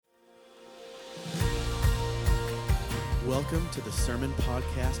Welcome to the Sermon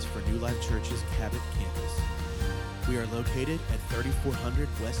Podcast for New Life Church's Cabot campus. We are located at 3400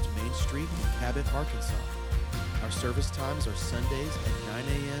 West Main Street in Cabot, Arkansas. Our service times are Sundays at 9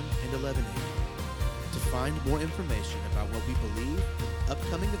 a.m. and 11 a.m. To find more information about what we believe,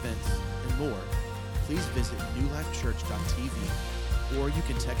 upcoming events, and more, please visit newlifechurch.tv or you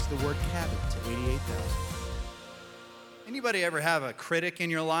can text the word Cabot to 88,000. Anybody ever have a critic in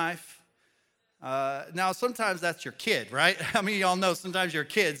your life? Now, sometimes that's your kid, right? I mean, y'all know sometimes your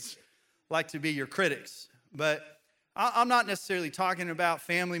kids like to be your critics. But I'm not necessarily talking about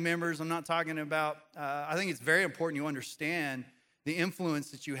family members. I'm not talking about, I think it's very important you understand the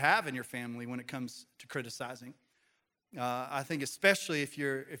influence that you have in your family when it comes to criticizing. I think especially if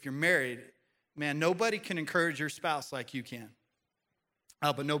you're married, man, nobody can encourage your spouse like you can.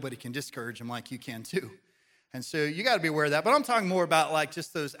 But nobody can discourage them like you can too. And so you got to be aware of that. But I'm talking more about like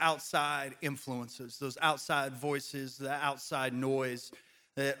just those outside influences, those outside voices, the outside noise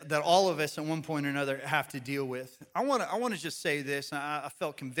that all of us at one point or another have to deal with. I want to just say this. I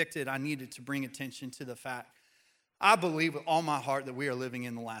felt convicted. I needed to bring attention to the fact. I believe with all my heart that we are living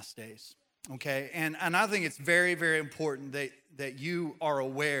in the last days. Okay? And I think it's very, very important that you are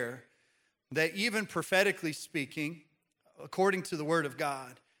aware that even prophetically speaking, according to the Word of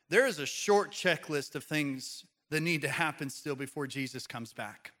God, there is a short checklist of things that need to happen still before Jesus comes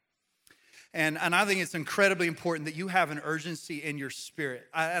back. And I think it's incredibly important that you have an urgency in your spirit.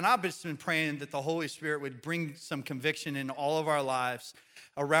 And I've just been praying that the Holy Spirit would bring some conviction in all of our lives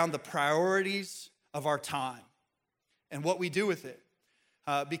around the priorities of our time and what we do with it.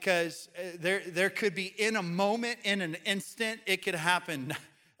 Because there could be in a moment, in an instant, it could happen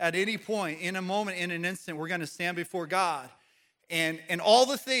at any point. In a moment, in an instant, we're going to stand before God. And all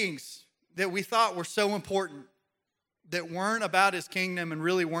the things that we thought were so important, that weren't about his kingdom and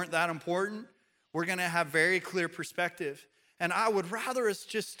really weren't that important, we're going to have very clear perspective. And I would rather us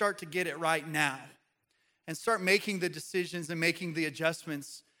just start to get it right now and start making the decisions and making the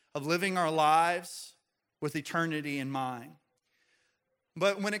adjustments of living our lives with eternity in mind.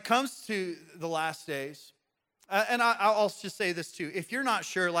 But when it comes to the last days, and I'll just say this too. If you're not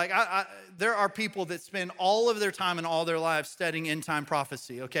sure, like there are people that spend all of their time and all their lives studying end-time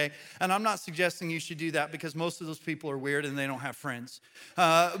prophecy, okay? And I'm not suggesting you should do that because most of those people are weird and they don't have friends.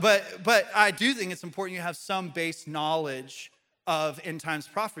 But I do think it's important you have some base knowledge of end times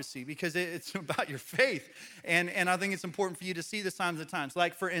prophecy because it's about your faith. And I think it's important for you to see the signs of the times.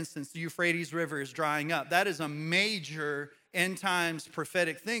 Like, for instance, the Euphrates River is drying up. That is a major end times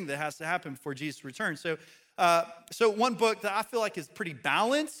prophetic thing that has to happen before Jesus returns. So one book that I feel like is pretty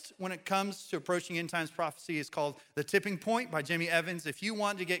balanced when it comes to approaching end times prophecy is called The Tipping Point by Jimmy Evans. If you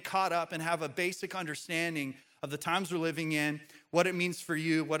want to get caught up and have a basic understanding of the times we're living in, what it means for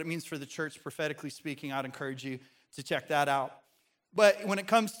you, what it means for the church prophetically speaking, I'd encourage you to check that out. But when it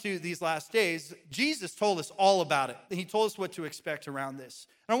comes to these last days, Jesus told us all about it. He told us what to expect around this.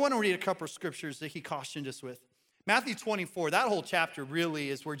 And I want to read a couple of scriptures that he cautioned us with. Matthew 24, that whole chapter really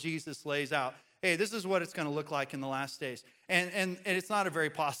is where Jesus lays out, hey, this is what it's going to look like in the last days. And it's not a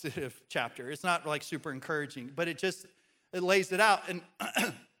very positive chapter. It's not like super encouraging, but it lays it out. And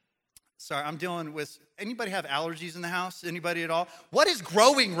sorry, I'm dealing with, anybody have allergies in the house? Anybody at all? What is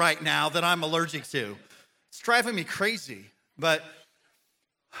growing right now that I'm allergic to? It's driving me crazy. But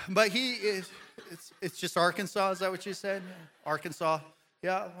he is, it's just Arkansas, is that what you said? Arkansas,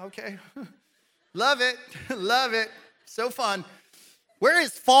 yeah, okay. Love it, love it, so fun. Where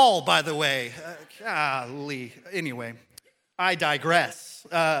is fall, by the way? Golly. Anyway, I digress.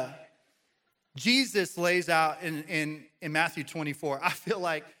 Jesus lays out in Matthew 24. I feel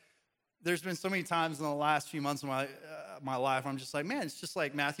like there's been so many times in the last few months of my life, I'm just like, man, it's just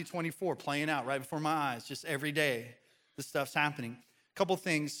like Matthew 24 playing out right before my eyes. Just every day, this stuff's happening. A couple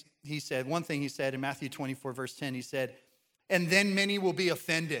things he said. One thing he said in Matthew 24, verse 10, he said, and then many will be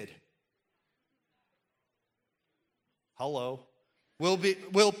offended. Hello.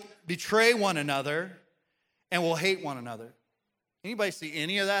 We'll betray one another and we'll hate one another. Anybody see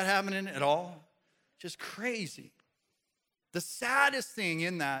any of that happening at all? Just crazy. The saddest thing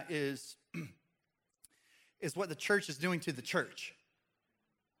in that is what the church is doing to the church.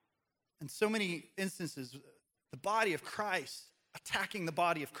 In so many instances, the body of Christ attacking the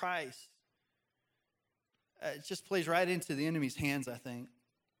body of Christ. It just plays right into the enemy's hands, I think.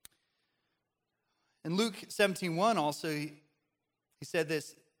 In Luke 17:1 also, he said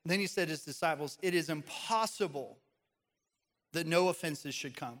this, then he said to his disciples, it is impossible that no offenses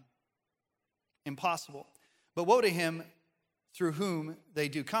should come. Impossible. But woe to him through whom they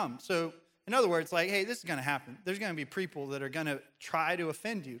do come. So, in other words, like, hey, this is going to happen. There's going to be people that are going to try to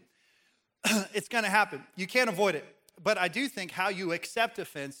offend you. It's going to happen. You can't avoid it. but I do think how you accept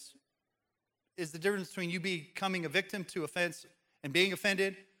offense is the difference between you becoming a victim to offense and being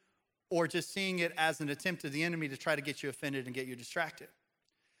offended, or just seeing it as an attempt of the enemy to try to get you offended and get you distracted.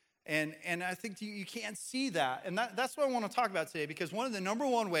 And I think you can't see that. And that's what I want to talk about today, because one of the number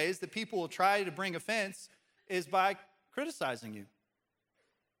one ways that people will try to bring offense is by criticizing you.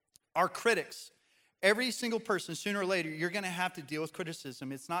 Our critics, every single person, sooner or later, you're going to have to deal with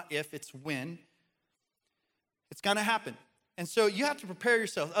criticism. It's not if, it's when. It's going to happen. And so you have to prepare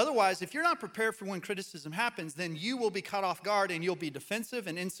yourself. Otherwise, if you're not prepared for when criticism happens, then you will be caught off guard and you'll be defensive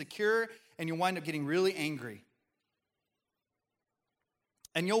and insecure, and you'll wind up getting really angry.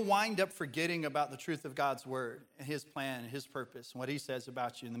 And you'll wind up forgetting about the truth of God's word and his plan and his purpose and what he says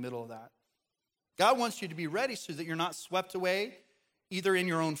about you in the middle of that. God wants you to be ready so that you're not swept away either in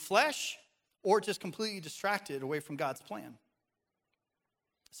your own flesh or just completely distracted away from God's plan.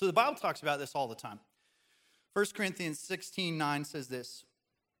 So the Bible talks about this all the time. 1 Corinthians 16:9 says this: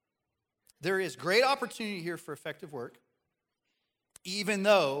 there is great opportunity here for effective work, even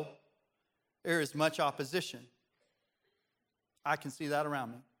though there is much opposition. I can see that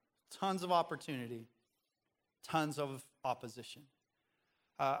around me. Tons of opportunity, tons of opposition.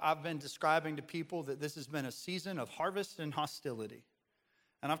 I've been describing to people that this has been a season of harvest and hostility.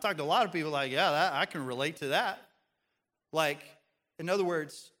 And I've talked to a lot of people like, yeah, I can relate to that. Like, in other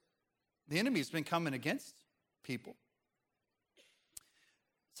words, the enemy's been coming against people.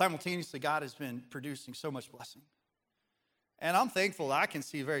 Simultaneously, God has been producing so much blessing. And I'm thankful that I can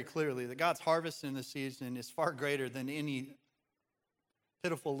see very clearly that God's harvest in this season is far greater than any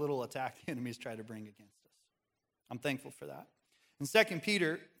pitiful little attack the enemies try to bring against us. I'm thankful for that. In 2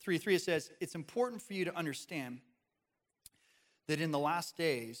 Peter 3:3 it says, it's important for you to understand that in the last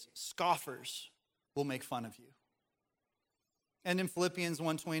days, scoffers will make fun of you. And in Philippians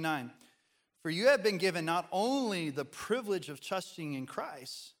 1:29, for you have been given not only the privilege of trusting in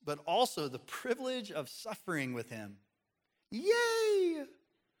Christ, but also the privilege of suffering with him. Yay!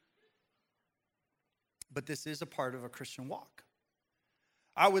 But this is a part of a Christian walk.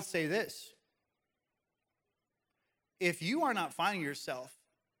 I would say this: if you are not finding yourself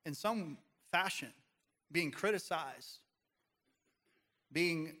in some fashion being criticized,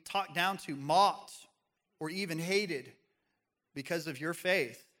 being talked down to, mocked, or even hated because of your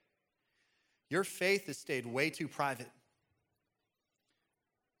faith has stayed way too private.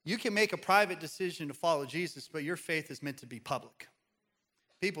 You can make a private decision to follow Jesus, but your faith is meant to be public.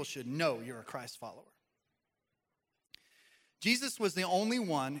 People should know you're a Christ follower. Jesus was the only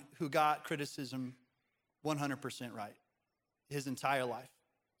one who got criticism 100% right his entire life.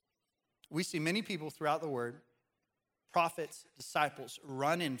 We see many people throughout the word, prophets, disciples,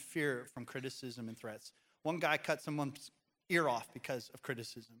 run in fear from criticism and threats. One guy cut someone's ear off because of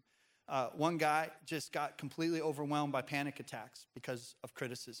criticism. One guy just got completely overwhelmed by panic attacks because of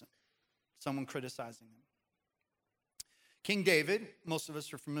criticism, someone criticizing him. King David, most of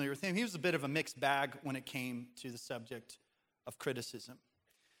us are familiar with him. He was a bit of a mixed bag when it came to the subject of criticism.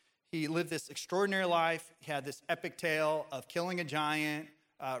 He lived this extraordinary life. He had this epic tale of killing a giant,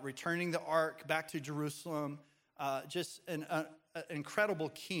 returning the ark back to Jerusalem, just an incredible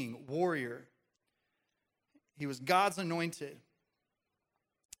king, warrior. He was God's anointed.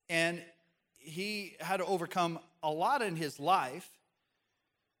 And he had to overcome a lot in his life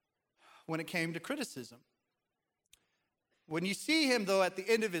when it came to criticism. When you see him, though, at the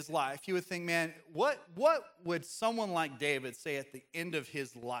end of his life, you would think, man, what would someone like David say at the end of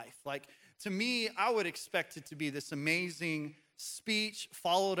his life? Like, to me, I would expect it to be this amazing speech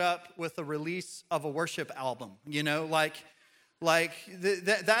followed up with a release of a worship album, you know,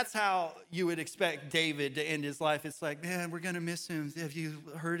 that's how you would expect David to end his life. It's like, man, we're going to miss him. Have you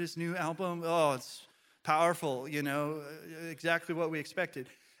heard his new album? Oh, it's powerful, you know, exactly what we expected.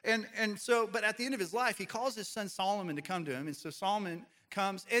 And so, but at the end of his life, he calls his son Solomon to come to him. And so Solomon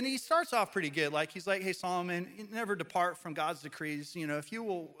comes, and he starts off pretty good. Like, he's like, hey, Solomon, never depart from God's decrees. You know, if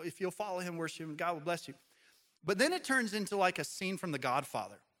you'll follow him, worship him, God will bless you. But then it turns into like a scene from The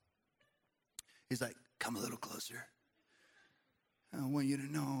Godfather. He's like, come a little closer. I want you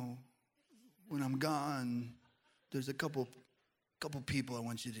to know when I'm gone, there's a couple people I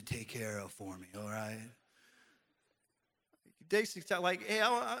want you to take care of for me, all right? Basically, like, hey,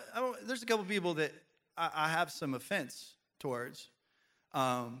 there's a couple people that I have some offense towards,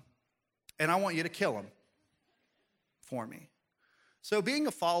 and I want you to kill them for me. So being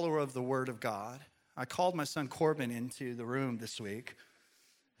a follower of the Word of God, I called my son Corbin into the room this week,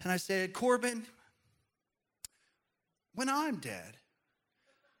 and I said, Corbin, when I'm dead,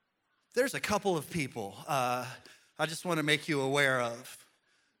 there's a couple of people I just want to make you aware of.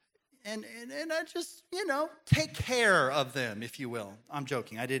 and I just, take care of them, if you will. I'm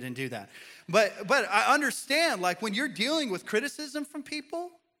joking. I didn't do that. But I understand, like, when you're dealing with criticism from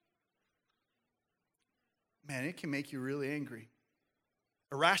people, man, it can make you really angry,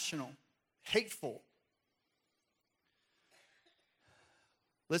 irrational, hateful.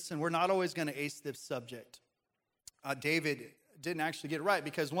 Listen, we're not always going to ace this subject. David didn't actually get it right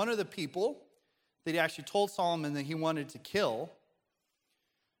because one of the people that he actually told Solomon that he wanted to kill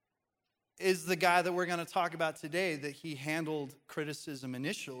is the guy that we're going to talk about today, that he handled criticism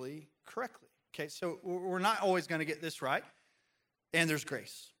initially correctly. Okay, so we're not always going to get this right, and there's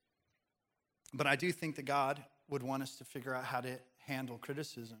grace. But I do think that God would want us to figure out how to handle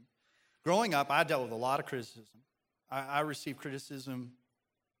criticism. Growing up, I dealt with a lot of criticism. I received criticism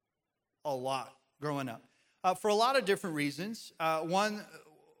a lot growing up for a lot of different reasons. One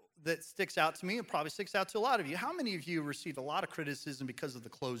that sticks out to me, and probably sticks out to a lot of you. How many of you received a lot of criticism because of the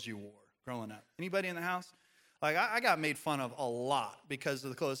clothes you wore growing up? Anybody in the house? Like, I got made fun of a lot because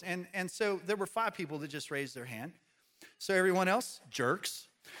of the clothes. And so there were 5 people that just raised their hand. So everyone else, jerks.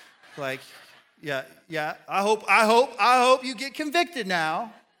 Like, yeah. I hope you get convicted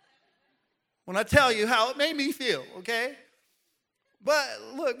now when I tell you how it made me feel, okay? But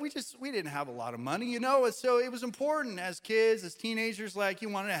look, we didn't have a lot of money, so it was important as kids, as teenagers, like, you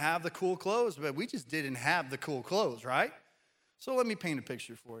wanted to have the cool clothes, but we just didn't have the cool clothes, right? So let me paint a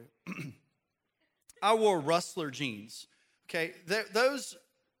picture for you. I wore Rustler jeans, okay? Those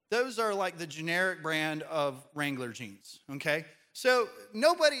are like the generic brand of Wrangler jeans, okay? So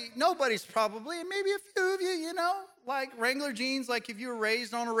nobody's probably, and maybe a few of you, like Wrangler jeans, like if you were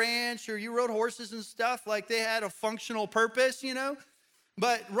raised on a ranch or you rode horses and stuff, like they had a functional purpose,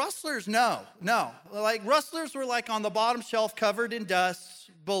 But Rustlers, no. Like Rustlers were like on the bottom shelf covered in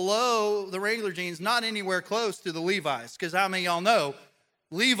dust below the Wrangler jeans, not anywhere close to the Levi's. Because how many of y'all know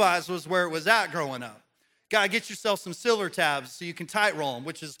Levi's was where it was at growing up? Got to get yourself some silver tabs so you can tight roll them,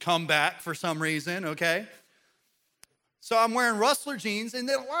 which has come back for some reason, okay? So I'm wearing Rustler jeans, and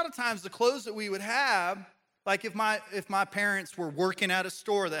then a lot of times the clothes that we would have, like if my parents were working at a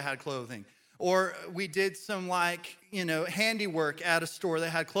store that had clothing, or we did some handiwork at a store that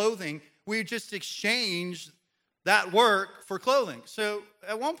had clothing, we just exchanged that work for clothing. So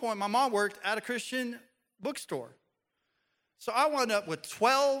at one point, my mom worked at a Christian bookstore. So I wound up with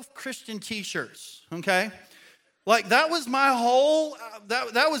 12 Christian t-shirts, okay? Like that was my whole,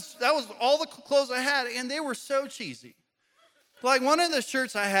 that was all the clothes I had, and they were so cheesy. Like one of the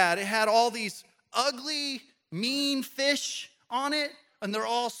shirts I had, it had all these ugly, mean fish on it, and they're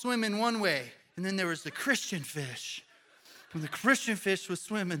all swimming one way. And then there was the Christian fish. And the Christian fish was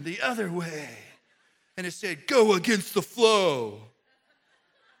swimming the other way. And it said, "Go against the flow."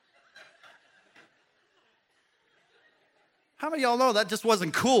 How many of y'all know that just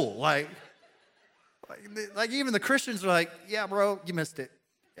wasn't cool? Like even the Christians are like, "Yeah, bro, you missed it."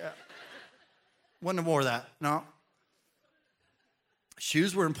 Yeah. Wasn't more of that, no.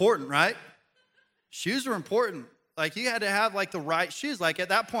 Shoes were important, right? Shoes were important. Like you had to have like the right shoes. Like at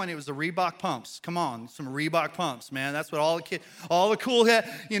that point, it was the Reebok pumps. Come on, some Reebok pumps, man. That's what all the cool had.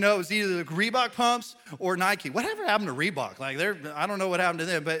 It was either the Reebok pumps or Nike. Whatever happened to Reebok? Like I don't know what happened to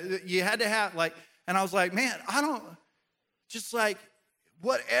them, but you had to have and I was like, man, just like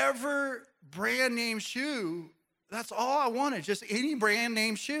whatever brand name shoe, that's all I wanted, just any brand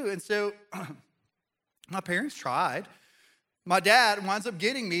name shoe. And so my parents tried. My dad winds up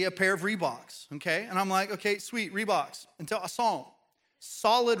getting me a pair of Reeboks, okay? And I'm like, okay, sweet, Reeboks. Until I saw them.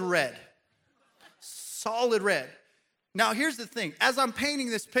 Solid red. Solid red. Now, here's the thing. As I'm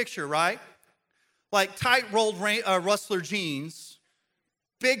painting this picture, right? Like tight rolled Rustler jeans,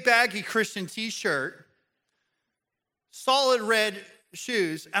 big baggy Christian t-shirt, solid red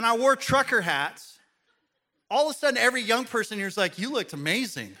shoes, and I wore trucker hats. All of a sudden, every young person here is like, "You looked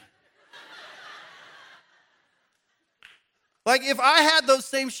amazing." Like if I had those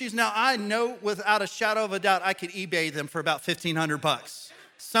same shoes now, I know without a shadow of a doubt I could eBay them for about $1,500.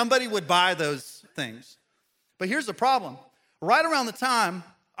 Somebody would buy those things. But here's the problem. Right around the time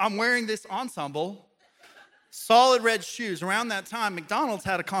I'm wearing this ensemble, solid red shoes, around that time, McDonald's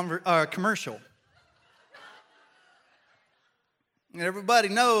had a commercial. And everybody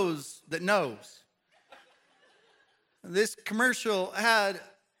knows that knows. This commercial had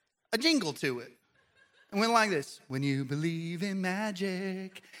a jingle to it. It went like this: "When you believe in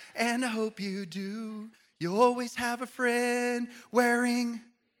magic, and I hope you do, you always have a friend wearing..."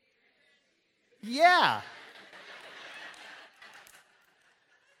 Yeah.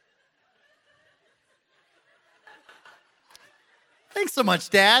 Thanks so much,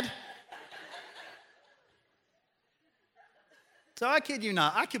 Dad. So I kid you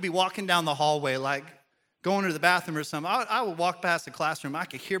not, I could be walking down the hallway, like going to the bathroom or something. I would walk past the classroom. I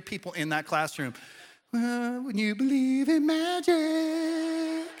could hear people in that classroom. When you believe in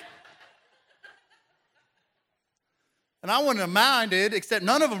magic. And I wouldn't have minded, except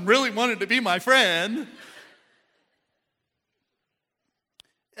none of them really wanted to be my friend.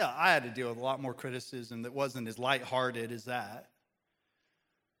 Yeah, I had to deal with a lot more criticism that wasn't as lighthearted as that.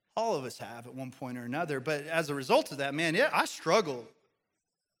 All of us have at one point or another. But as a result of that, man, yeah, I struggled.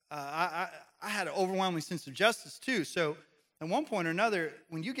 I had an overwhelming sense of justice too. So at one point or another,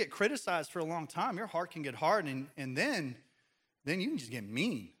 when you get criticized for a long time, your heart can get hard, and then you can just get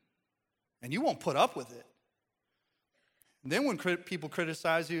mean. And you won't put up with it. And then when people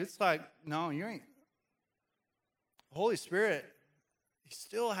criticize you, it's like, no, you ain't. The Holy Spirit, He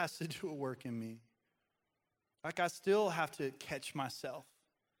still has to do a work in me. Like I still have to catch myself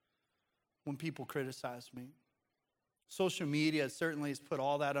when people criticize me. Social media certainly has put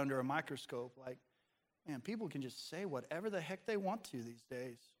all that under a microscope. Like, man, people can just say whatever the heck they want to these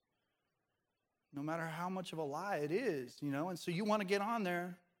days. No matter how much of a lie it is, And so you want to get on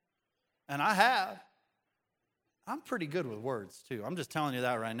there. And I have. I'm pretty good with words, too. I'm just telling you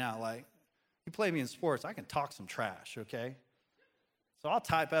that right now. Like, you play me in sports, I can talk some trash, okay? So I'll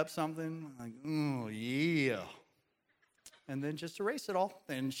type up something, like, oh, yeah. And then just erase it all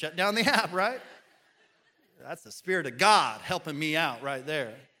and shut down the app, right? That's the Spirit of God helping me out right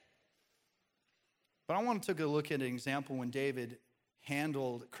there. But I want to take a look at an example when David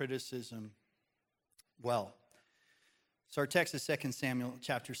handled criticism well. So our text is 2 Samuel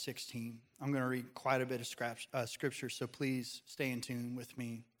chapter 16. I'm going to read quite a bit of scripture, so please stay in tune with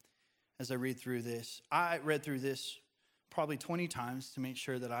me as I read through this. I read through this probably 20 times to make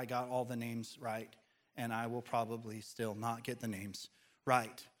sure that I got all the names right, and I will probably still not get the names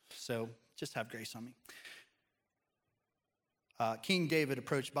right. So just have grace on me. King David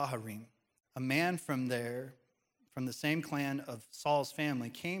approached Bahurim. A man from there, from the same clan of Saul's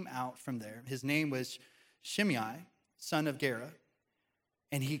family, came out from there. His name was Shimei, son of Gera,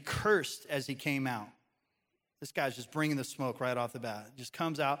 and he cursed as he came out. This guy's just bringing the smoke right off the bat. Just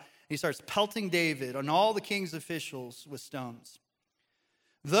comes out, and he starts pelting David and all the king's officials with stones.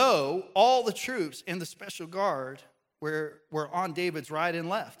 Though all the troops in the special guard were on David's right and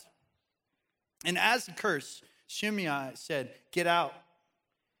left. And as he cursed, Shimei said, "Get out.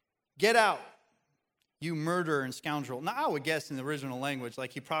 Get out, you murderer and scoundrel." Now, I would guess in the original language,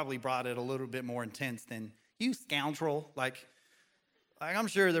 like he probably brought it a little bit more intense than, "You scoundrel." Like I'm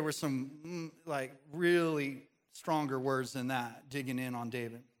sure there were some really stronger words than that digging in on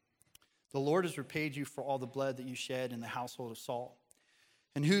David. "The Lord has repaid you for all the blood that you shed in the household of Saul,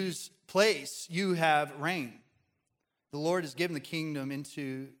 in whose place you have reigned. The Lord has given the kingdom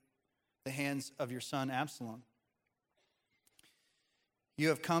into the hands of your son Absalom. You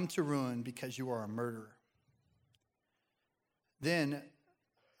have come to ruin because you are a murderer." Then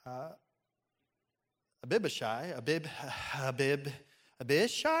Abishai,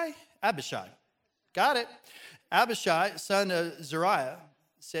 got it. Abishai, son of Zeruiah,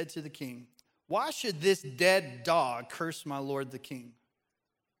 said to the king, "Why should this dead dog curse my lord the king?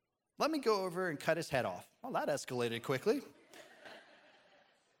 Let me go over and cut his head off." Well, that escalated quickly.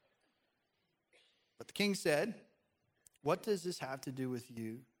 But the king said, "What does this have to do with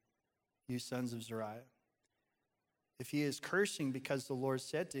you, you sons of Zeruiah? If he is cursing because the Lord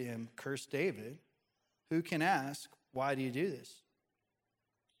said to him, 'Curse David,' who can ask, 'Why do you do this?'"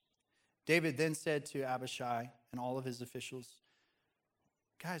 David then said to Abishai and all of his officials,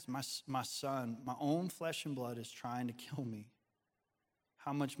 "Guys, my son, my own flesh and blood is trying to kill me.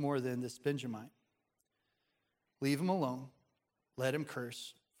 How much more than this Benjamite? Leave him alone. Let him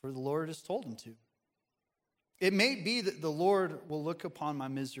curse, for the Lord has told him to. It may be that the Lord will look upon my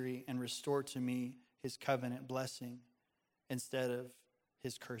misery and restore to me his covenant blessing instead of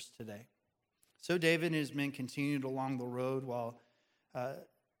his curse today." So David and his men continued along the road while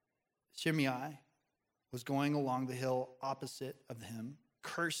Shimei was going along the hill opposite of him,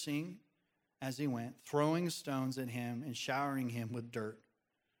 cursing as he went, throwing stones at him and showering him with dirt.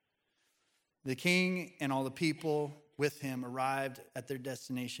 The king and all the people with him arrived at their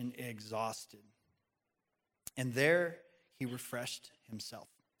destination exhausted. And there he refreshed himself.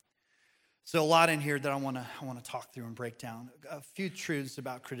 So a lot in here that I want to talk through and break down. A few truths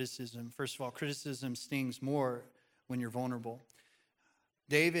about criticism. First of all, criticism stings more when you're vulnerable.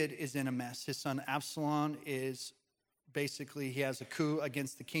 David is in a mess. His son Absalom is basically, he has a coup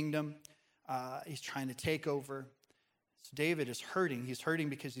against the kingdom. He's trying to take over. So David is hurting. He's hurting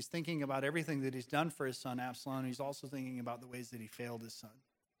because he's thinking about everything that he's done for his son Absalom. He's also thinking about the ways that he failed his son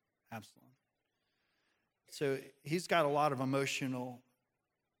Absalom. So he's got a lot of emotional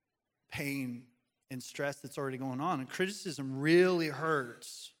pain and stress that's already going on. And criticism really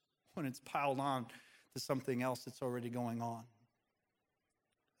hurts when it's piled on to something else that's already going on.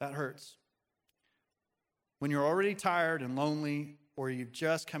 That hurts. When you're already tired and lonely, or you're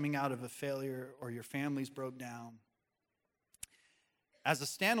just coming out of a failure, or your family's broke down, as a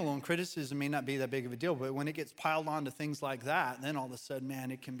standalone, criticism may not be that big of a deal, but when it gets piled on to things like that, then all of a sudden,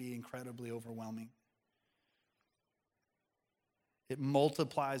 man, it can be incredibly overwhelming. It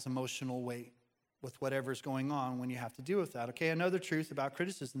multiplies emotional weight with whatever's going on when you have to deal with that. Okay, another truth about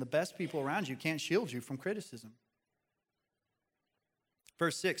criticism: the best people around you can't shield you from criticism.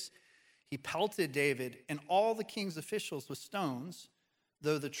 Verse 6, he pelted David and all the king's officials with stones,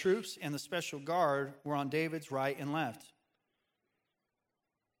 though the troops and the special guard were on David's right and left.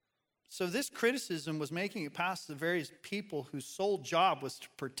 So this criticism was making it past the various people whose sole job was to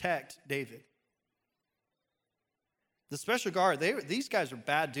protect David. The special guard, these guys are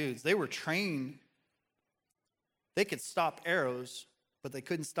bad dudes. They were trained. They could stop arrows, but they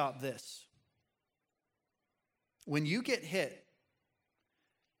couldn't stop this. When you get hit,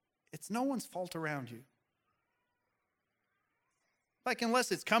 it's no one's fault around you. Like,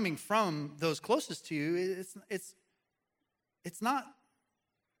 unless it's coming from those closest to you, it's not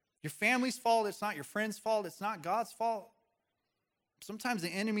your family's fault. It's not your friend's fault. It's not God's fault. Sometimes the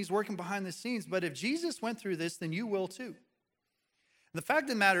enemy's working behind the scenes, but if Jesus went through this, then you will too. The fact of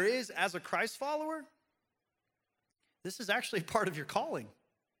the matter is, as a Christ follower, this is actually part of your calling.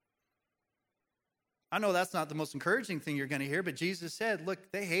 I know that's not the most encouraging thing you're going to hear, but Jesus said,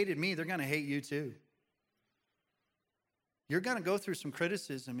 look, they hated me. They're going to hate you too. You're going to go through some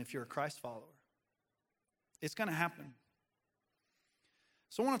criticism if you're a Christ follower. It's going to happen.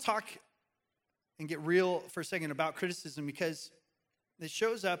 So I want to talk and get real for a second about criticism, because it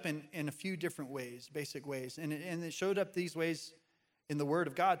shows up in a few different ways, basic ways. And it showed up these ways in the Word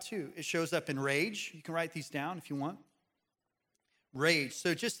of God too. It shows up in rage. You can write these down if you want. Rage.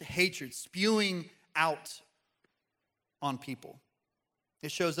 So just hatred, spewing out on people.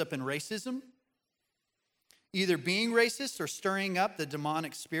 It shows up in racism. Either being racist or stirring up the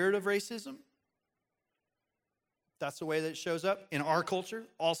demonic spirit of racism. That's the way that it shows up in our culture,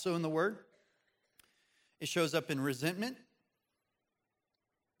 also in the Word. It shows up in resentment.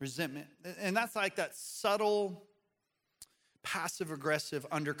 Resentment. And that's like that subtle, passive-aggressive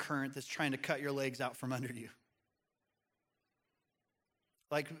undercurrent that's trying to cut your legs out from under you.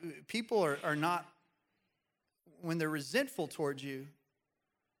 Like, people are not, when they're resentful towards you,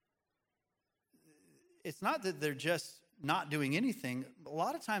 it's not that they're just not doing anything. A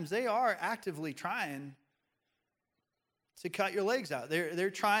lot of times they are actively trying to cut your legs out. They're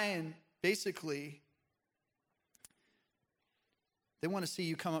trying, basically, they want to see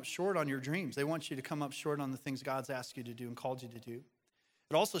you come up short on your dreams. They want you to come up short on the things God's asked you to do and called you to do.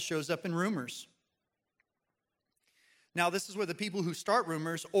 It also shows up in rumors. Now, this is where the people who start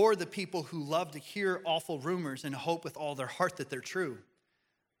rumors, or the people who love to hear awful rumors and hope with all their heart that they're true,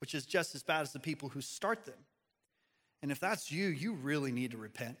 which is just as bad as the people who start them. And if that's you, you really need to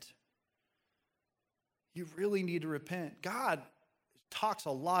repent. You really need to repent. God talks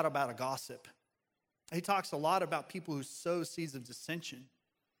a lot about a gossip. He talks a lot about people who sow seeds of dissension,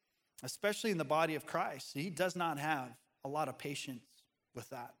 especially in the body of Christ. He does not have a lot of patience with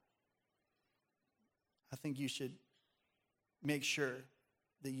that. I think you should make sure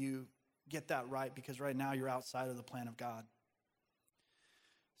that you get that right, because right now you're outside of the plan of God.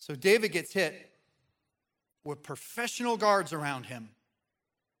 So David gets hit with professional guards around him.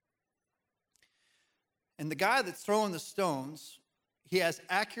 And the guy that's throwing the stones, he has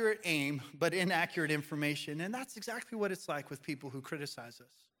accurate aim, but inaccurate information. And that's exactly what it's like with people who criticize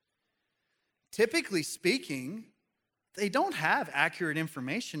us. Typically speaking, they don't have accurate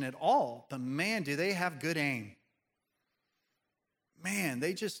information at all, but man, do they have good aim. Man,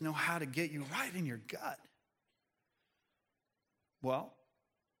 they just know how to get you right in your gut. Well,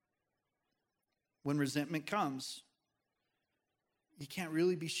 when resentment comes, you can't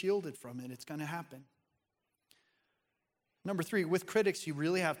really be shielded from it. It's going to happen. Number 3, with critics, you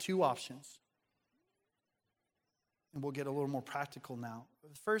really have two options. And we'll get a little more practical now.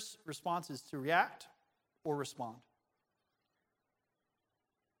 The first response is to react or respond.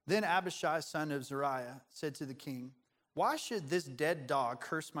 Then Abishai, son of Zeruiah, said to the king, "Why should this dead dog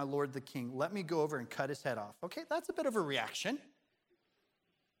curse my lord the king? Let me go over and cut his head off." Okay, that's a bit of a reaction.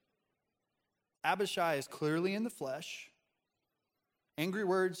 Abishai is clearly in the flesh. Angry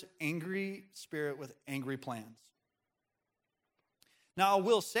words, angry spirit with angry plans. Now, I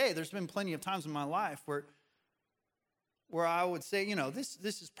will say there's been plenty of times in my life where I would say, this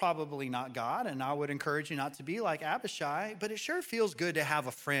is probably not God, and I would encourage you not to be like Abishai, but it sure feels good to have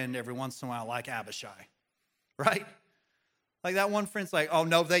a friend every once in a while like Abishai, right? Like that one friend's like, oh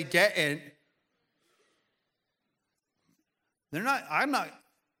no, they didn't. We're not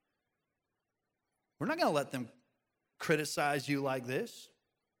going to let them criticize you like this.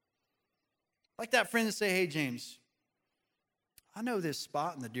 Like that friend that say, hey, James, I know this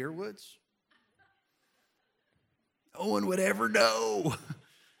spot in the deer woods. No one would ever know.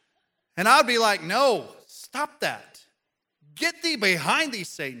 And I'd be like, no, stop that. Get thee behind thee,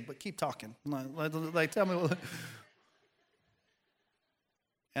 Satan. But keep talking. Like tell me what.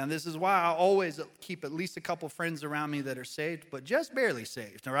 And this is why I always keep at least a couple friends around me that are saved, but just barely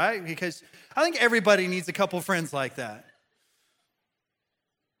saved, all right? Because I think everybody needs a couple friends like that.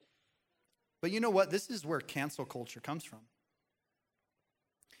 But you know what? This is where cancel culture comes from.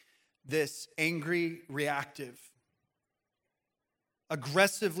 This angry, reactive,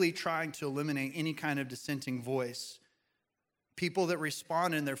 aggressively trying to eliminate any kind of dissenting voice. People that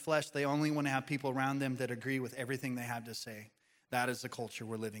respond in their flesh, they only want to have people around them that agree with everything they have to say. That is the culture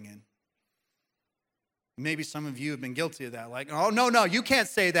we're living in. Maybe some of you have been guilty of that. Like, oh, no, you can't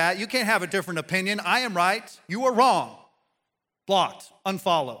say that. You can't have a different opinion. I am right. You are wrong. Blocked.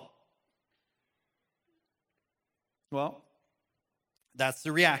 Unfollow. Well, that's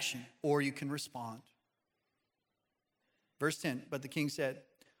the reaction. Or you can respond. Verse 10, but the king said,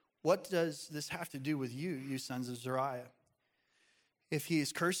 what does this have to do with you, you sons of Zeruiah? If he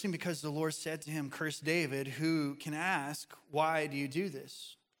is cursing because the Lord said to him, curse David, who can ask, why do you do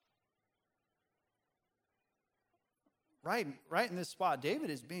this? Right in this spot, David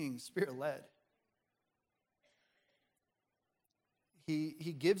is being Spirit-led.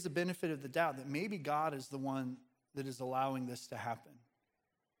 He gives the benefit of the doubt that maybe God is the one that is allowing this to happen.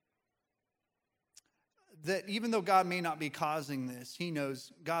 That even though God may not be causing this, he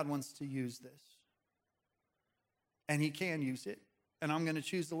knows God wants to use this. And he can use it. And I'm going to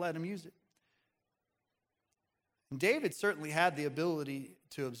choose to let him use it. And David certainly had the ability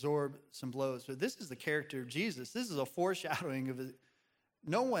to absorb some blows. But this is the character of Jesus. This is a foreshadowing of it.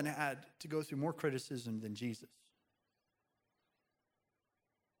 No one had to go through more criticism than Jesus.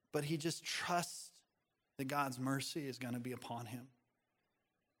 But he just trusts that God's mercy is going to be upon him.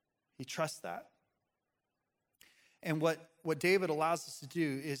 He trusts that. And what David allows us to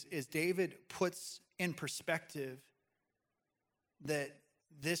do is David puts in perspective that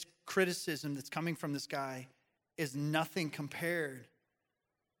this criticism that's coming from this guy is nothing compared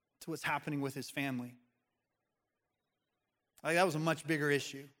to what's happening with his family. Like, that was a much bigger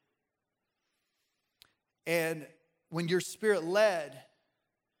issue. And when you're Spirit-led,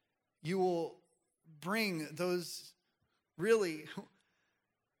 you will bring those really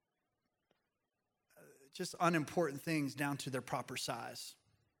just unimportant things down to their proper size.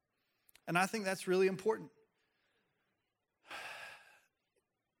 And I think that's really important.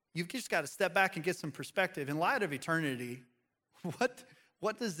 You've just got to step back and get some perspective. In light of eternity,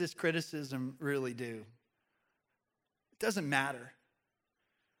 what does this criticism really do? It doesn't matter.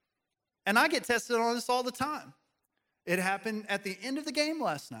 And I get tested on this all the time. It happened at the end of the game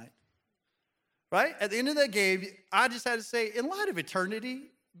last night. Right? At the end of that game, I just had to say, in light of eternity,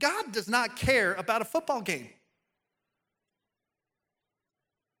 God does not care about a football game.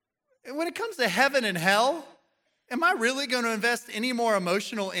 And when it comes to heaven and hell, am I really going to invest any more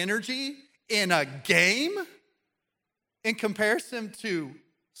emotional energy in a game in comparison to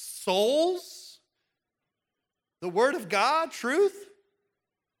souls? The Word of God, truth?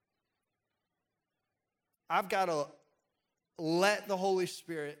 I've got to let the Holy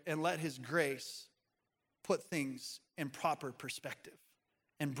Spirit and let His grace put things in proper perspective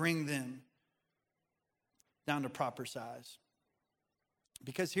and bring them down to proper size.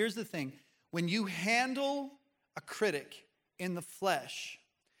 Because here's the thing, when you handle a critic in the flesh,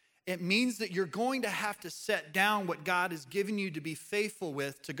 it means that you're going to have to set down what God has given you to be faithful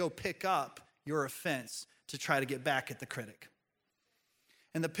with to go pick up your offense to try to get back at the critic.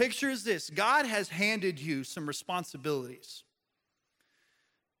 And the picture is this: God has handed you some responsibilities.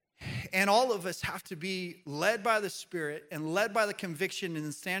 And all of us have to be led by the Spirit and led by the conviction and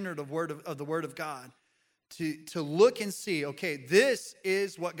the standard of the Word of God to look and see, okay, this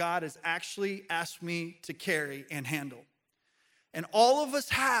is what God has actually asked me to carry and handle. And all of us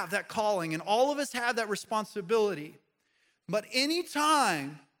have that calling and all of us have that responsibility. But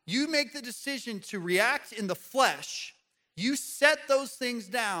anytime you make the decision to react in the flesh, you set those things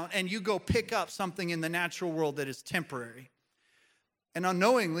down and you go pick up something in the natural world that is temporary. And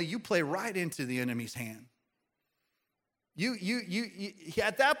unknowingly, you play right into the enemy's hand. You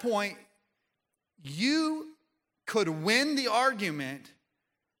at that point, you could win the argument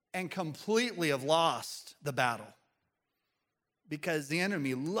and completely have lost the battle. Because the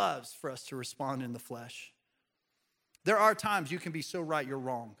enemy loves for us to respond in the flesh. There are times you can be so right, you're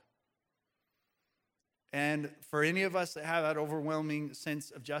wrong. And for any of us that have that overwhelming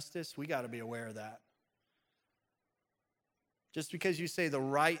sense of justice, we got to be aware of that. Just because you say the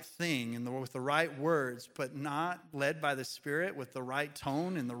right thing and with the right words, but not led by the Spirit with the right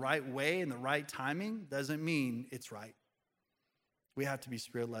tone and the right way and the right timing, doesn't mean it's right. We have to be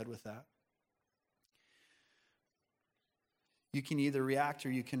Spirit-led with that. You can either react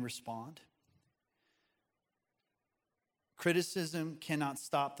or you can respond. Criticism cannot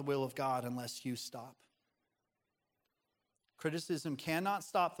stop the will of God unless you stop. Criticism cannot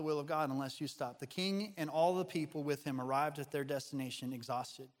stop the will of God unless you stop. The king and all the people with him arrived at their destination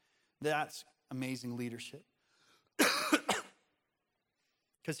exhausted. That's amazing leadership. Because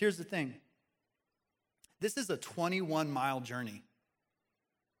here's the thing. This is a 21-mile journey.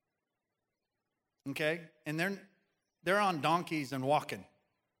 Okay? And they're on donkeys and walking.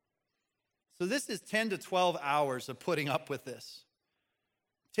 So this is 10 to 12 hours of putting up with this.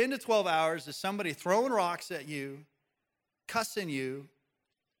 10 to 12 hours of somebody throwing rocks at you, cussing you,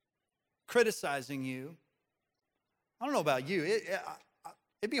 criticizing you. I don't know about you.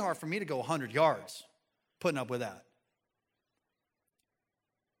 It'd be hard for me to go 100 yards putting up with that.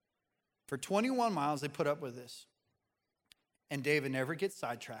 For 21 miles, they put up with this. And David never gets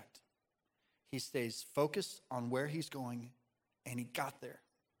sidetracked. He stays focused on where he's going, and he got there.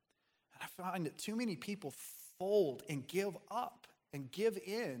 And I find that too many people fold and give up and give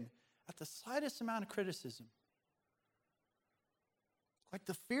in at the slightest amount of criticism. Like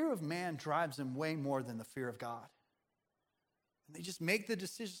the fear of man drives them way more than the fear of God. And they just make the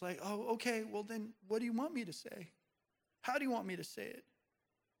decisions like, oh, okay, well then what do you want me to say? How do you want me to say it?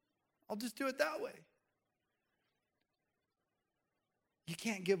 I'll just do it that way. You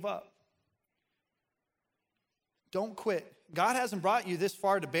can't give up. Don't quit. God hasn't brought you this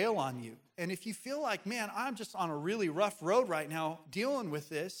far to bail on you. And if you feel like, man, I'm just on a really rough road right now dealing with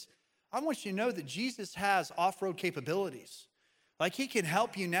this, I want you to know that Jesus has off-road capabilities. Like he can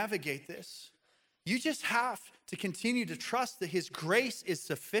help you navigate this. You just have to continue to trust that his grace is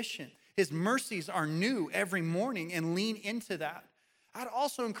sufficient. His mercies are new every morning, and lean into that. I'd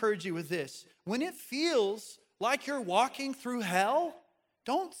also encourage you with this. When it feels like you're walking through hell,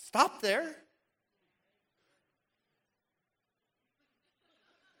 don't stop there.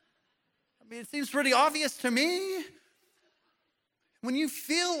 I mean, it seems pretty obvious to me. When you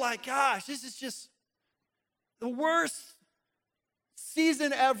feel like, gosh, this is just the worst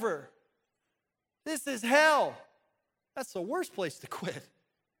season ever. This is hell. That's the worst place to quit,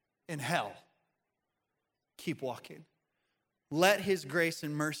 in hell. Keep walking. Let his grace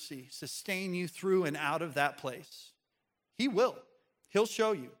and mercy sustain you through and out of that place. He will. He'll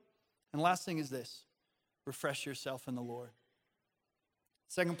show you. And last thing is this. Refresh yourself in the Lord.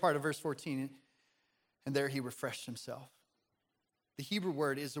 Second part of verse 14. And there he refreshed himself. The Hebrew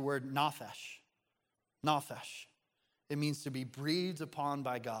word is the word naphesh. Naphesh. It means to be breathed upon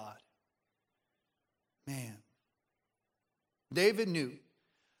by God. Man. David knew,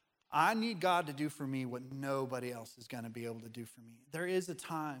 I need God to do for me what nobody else is going to be able to do for me. There is a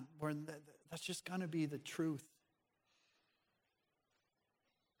time where that's just going to be the truth.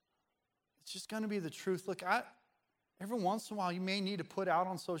 It's just going to be the truth. Look, every once in a while, you may need to put out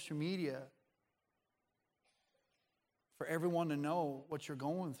on social media for everyone to know what you're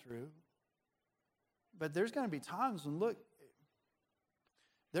going through. But there's going to be times when, look,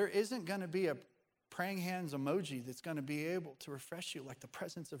 there isn't going to be a praying hands emoji that's going to be able to refresh you like the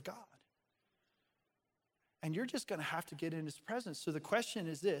presence of God. And you're just going to have to get in his presence. So the question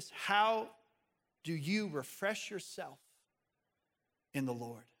is this: how do you refresh yourself in the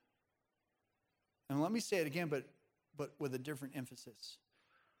Lord? And let me say it again, but with a different emphasis.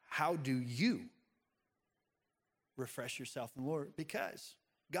 How do you refresh yourself in the Lord? Because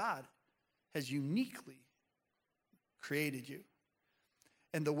God has uniquely created you.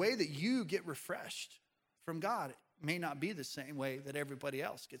 And the way that you get refreshed from God may not be the same way that everybody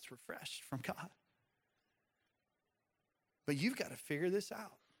else gets refreshed from God. But you've got to figure this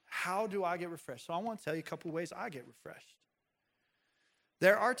out. How do I get refreshed? So I want to tell you a couple of ways I get refreshed.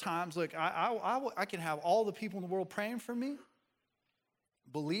 There are times, look, I can have all the people in the world praying for me,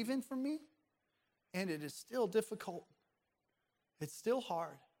 believing for me, and it is still difficult. It's still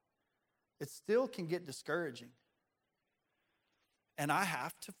hard. It still can get discouraging. And I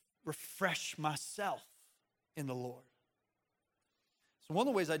have to refresh myself in the Lord. So one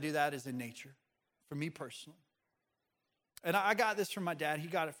of the ways I do that is in nature, for me personally. And I got this from my dad. He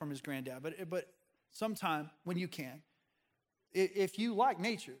got it from his granddad. But sometime when you can, if you like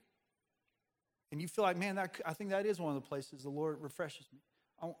nature and you feel like, man, I think that is one of the places the Lord refreshes me.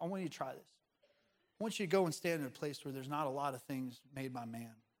 I want you to try this. I want you to go and stand in a place where there's not a lot of things made by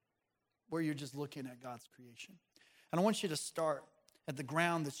man, where you're just looking at God's creation. And I want you to start at the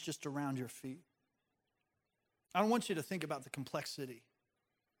ground that's just around your feet. I don't want you to think about the complexity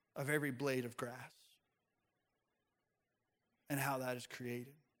of every blade of grass and how that is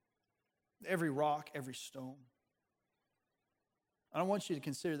created. Every rock, every stone. I don't want you to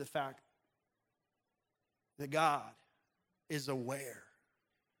consider the fact that God is aware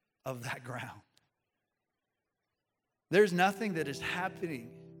of that ground. There's nothing that is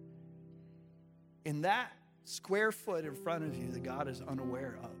happening in that square foot in front of you that God is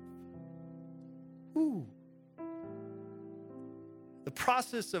unaware of. Ooh. The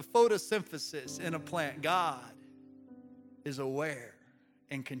process of photosynthesis in a plant, God is aware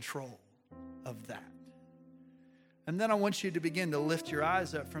and control of that. And then I want you to begin to lift your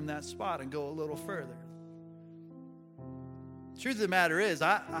eyes up from that spot and go a little further. The truth of the matter is,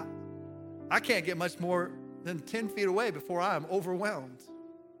 I can't get much more than 10 feet away before I am overwhelmed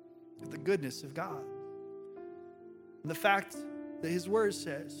with the goodness of God. And the fact that his word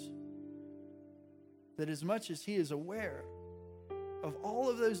says that as much as he is aware of all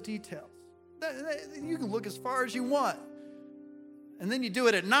of those details, you can look as far as you want. And then you do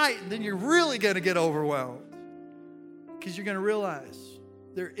it at night, and then you're really going to get overwhelmed. Because you're going to realize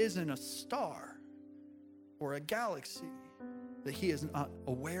there isn't a star or a galaxy that he is not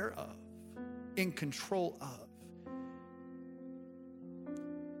aware of, in control of.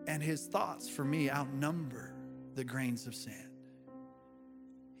 And his thoughts for me outnumber the grains of sand.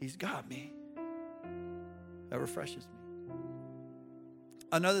 He's got me. That refreshes me.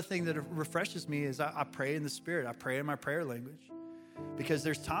 Another thing that refreshes me is I pray in the Spirit. I pray in my prayer language. Because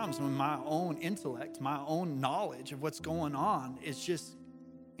there's times when my own intellect, my own knowledge of what's going on is just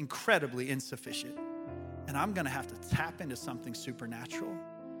incredibly insufficient. And I'm going to have to tap into something supernatural.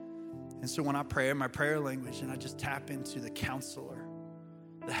 And so when I pray in my prayer language and I just tap into the counselor,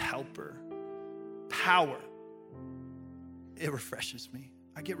 the helper, power, it refreshes me.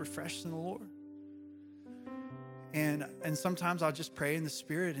 I get refreshed in the Lord. And sometimes I'll just pray in the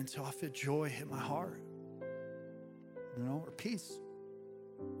Spirit until I feel joy hit my heart, or peace.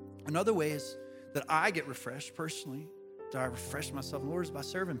 Another way is that I get refreshed personally, that I refresh myself in the Lord, is by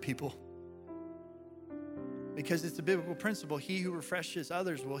serving people. Because it's a biblical principle, he who refreshes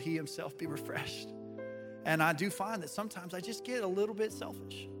others will he himself be refreshed. And I do find that sometimes I just get a little bit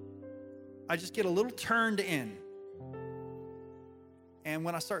selfish. I just get a little turned in. And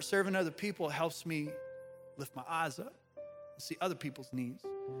when I start serving other people, it helps me lift my eyes up and see other people's needs.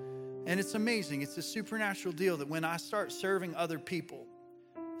 And it's amazing. It's a supernatural deal that when I start serving other people,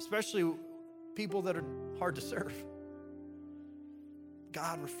 especially people that are hard to serve,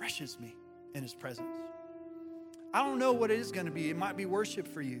 God refreshes me in his presence. I don't know what it is going to be. It might be worship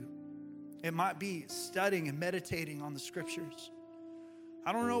for you. It might be studying and meditating on the scriptures.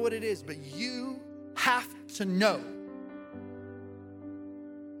 I don't know what it is, but you have to know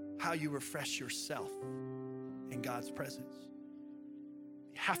how you refresh yourself in God's presence.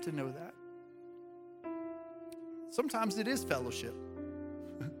 You have to know that. Sometimes it is fellowship.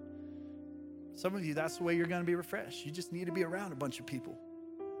 Some of you, that's the way you're going to be refreshed. You just need to be around a bunch of people.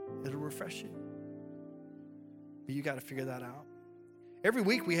 It'll refresh you. But you got to figure that out. Every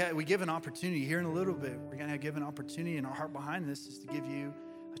week we give an opportunity. Here in a little bit, we're going to give an opportunity, and our heart behind this is to give you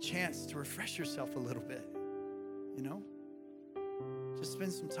a chance to refresh yourself a little bit. Just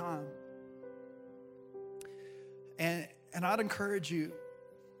spend some time. And I'd encourage you,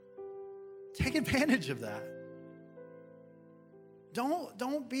 take advantage of that.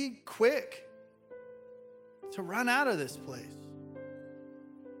 Don't be quick to run out of this place.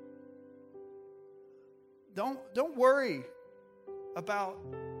 Don't worry about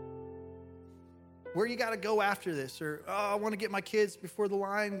where you got to go after this, or I want to get my kids before the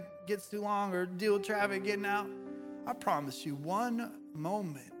line gets too long, or deal with traffic getting out. I promise you, one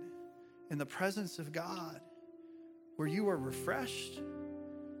moment in the presence of God where you are refreshed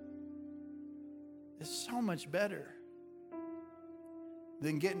is so much better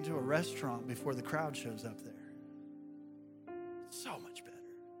than getting to a restaurant before the crowd shows up there. So much better.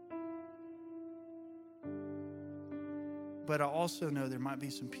 But I also know there might be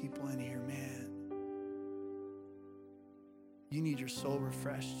some people in here, man, you need your soul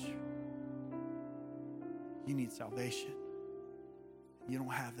refreshed. You need salvation. You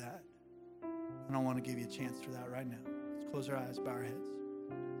don't have that. And I want to give you a chance for that right now. Let's close our eyes, bow our heads.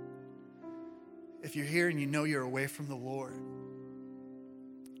 If you're here and you know you're away from the Lord,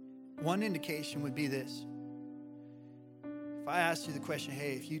 one indication would be this. If I asked you the question,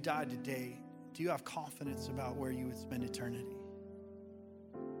 hey, if you died today, do you have confidence about where you would spend eternity?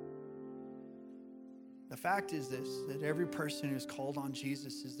 The fact is this, that every person who's called on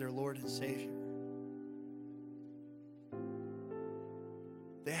Jesus as their Lord and Savior,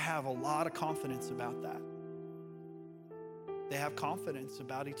 they have a lot of confidence about that. They have confidence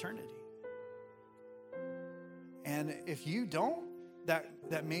about eternity. And if you don't,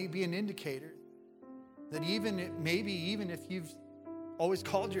 that may be an indicator that even if you've always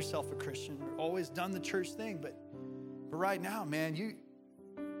called yourself a Christian or always done the church thing, but right now, man, you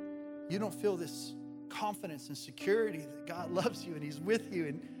don't feel this confidence and security that God loves you and He's with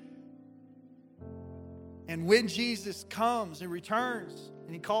you. And when Jesus comes and returns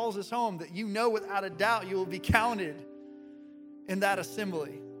and He calls us home, that you know without a doubt you will be counted in that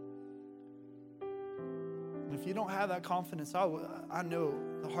assembly. And if you don't have that confidence, I know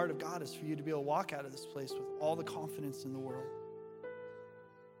the heart of God is for you to be able to walk out of this place with all the confidence in the world.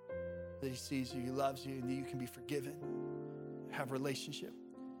 That He sees you, He loves you, and that you can be forgiven, have relationship.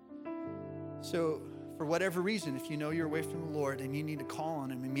 So for whatever reason, if you know you're away from the Lord and you need to call on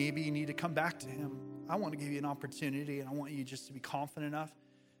Him and maybe you need to come back to Him, I want to give you an opportunity, and I want you just to be confident enough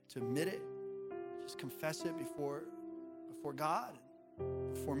to admit it, just confess it before God,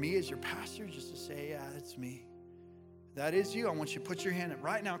 before me as your pastor, just to say, yeah, it's me. If that is you, I want you to put your hand up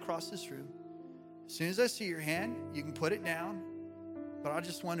right now across this room. As soon as I see your hand, you can put it down, but I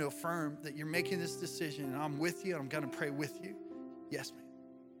just want to affirm that you're making this decision, and I'm with you, and I'm going to pray with you. Yes,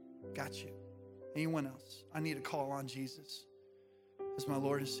 ma'am. Got you. Anyone else? I need to call on Jesus as my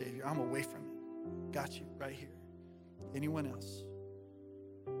Lord and Savior. I'm away from it. Got you right here. Anyone else?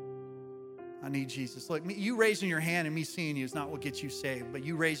 I need Jesus. Look, you raising your hand and me seeing you is not what gets you saved, but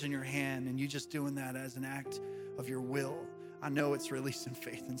you raising your hand and you just doing that as an act of your will. I know it's releasing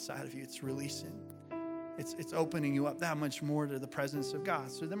faith inside of you. It's releasing. It's opening you up that much more to the presence of God.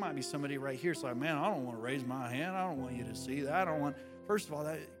 So there might be somebody right here. It's like, man, I don't want to raise my hand. I don't want you to see that. First of all,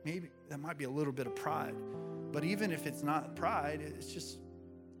 that might be a little bit of pride. But even if it's not pride, it's just,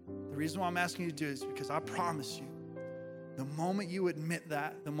 the reason why I'm asking you to do it is because I promise you, the moment you admit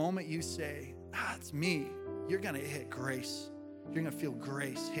that, the moment you say, it's me, you're going to hit grace. You're going to feel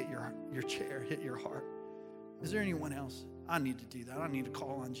grace hit your chair, hit your heart. Is there anyone else? I need to do that. I need to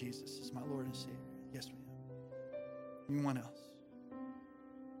call on Jesus as my Lord and Savior. Yes, ma'am. Anyone else?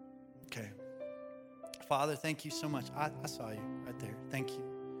 Okay. Father, thank you so much. I saw you right there. Thank you.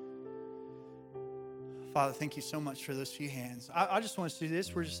 Father, thank you so much for those few hands. I just want us to do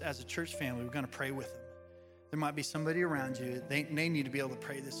this. We're just, as a church family, we're going to pray with them. There might be somebody around you. They need to be able to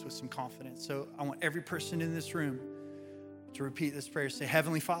pray this with some confidence. So I want every person in this room to repeat this prayer. Say,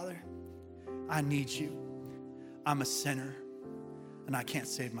 Heavenly Father, I need you. I'm a sinner, and I can't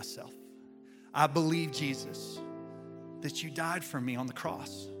save myself. I believe, Jesus, that you died for me on the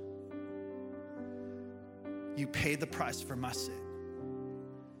cross. You paid the price for my sin.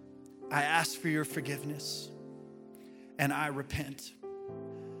 I ask for your forgiveness, and I repent.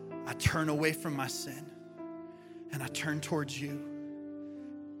 I turn away from my sin, and I turn towards you.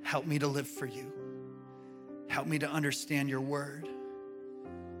 Help me to live for you. Help me to understand your word.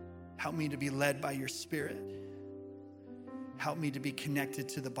 Help me to be led by your Spirit. Help me to be connected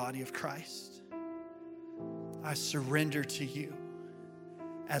to the body of Christ. I surrender to you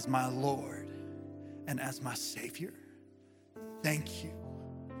as my Lord and as my Savior. Thank you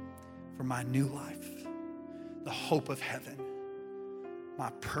for my new life, the hope of heaven, my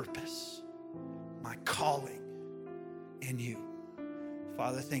purpose, my calling in you.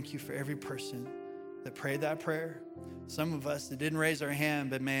 Father, thank you for every person that prayed that prayer. Some of us that didn't raise our hand,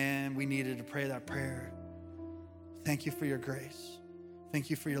 but man, we needed to pray that prayer. Thank you for your grace.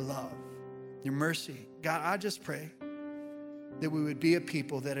 Thank you for your love, your mercy. God, I just pray that we would be a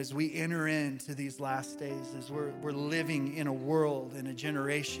people that as we enter into these last days, as we're living in a world, in a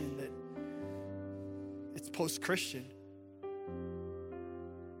generation that it's post-Christian,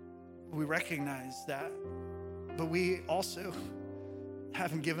 we recognize that, but we also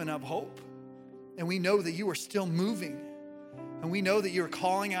haven't given up hope. And we know that you are still moving. And we know that you're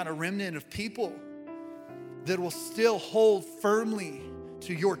calling out a remnant of people that will still hold firmly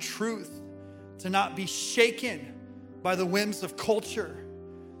to your truth, to not be shaken by the whims of culture,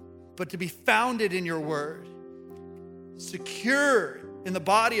 but to be founded in your word, secure in the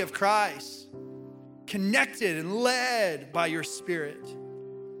body of Christ, connected and led by your Spirit,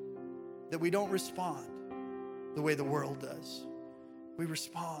 that we don't respond the way the world does. We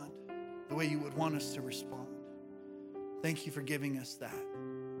respond the way you would want us to respond. Thank you for giving us that.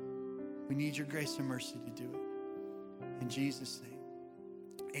 We need your grace and mercy to do it. In Jesus' name,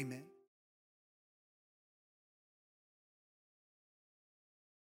 amen.